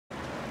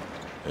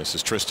This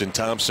is Tristan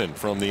Thompson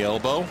from the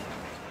elbow.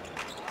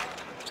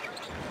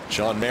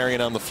 Sean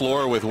Marion on the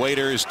floor with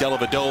Waiters,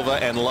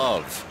 Dellavedova, and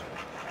Love.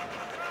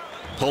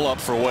 Pull up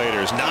for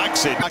Waiters,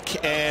 knocks it,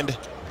 and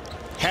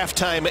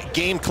halftime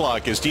game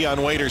clock as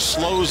Dion Waiters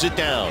slows it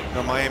down.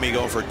 Now Miami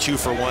going for a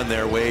 2-for-1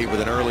 there, Wade,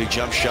 with an early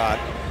jump shot.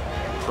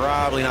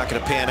 Probably not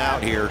going to pan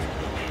out here.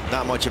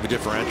 Not much of a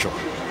differential.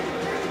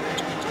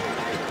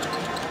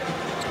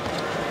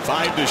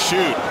 5 to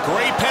shoot.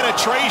 Great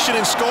penetration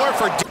and score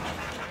for.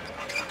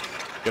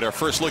 Get our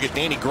first look at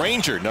Danny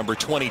Granger, number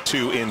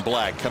 22 in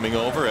black, coming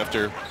over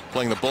after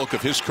playing the bulk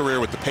of his career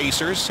with the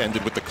Pacers,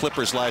 ended with the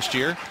Clippers last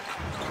year,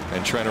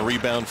 and trying to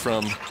rebound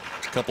from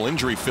a couple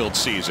injury-filled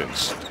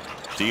seasons.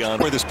 Dion,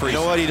 where this You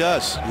know what he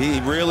does? He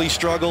really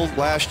struggled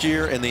last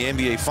year in the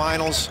NBA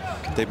Finals.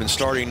 They've been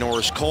starting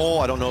Norris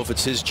Cole. I don't know if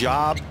it's his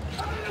job.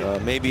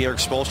 Maybe Eric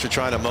Spoelstra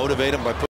trying to motivate him by putting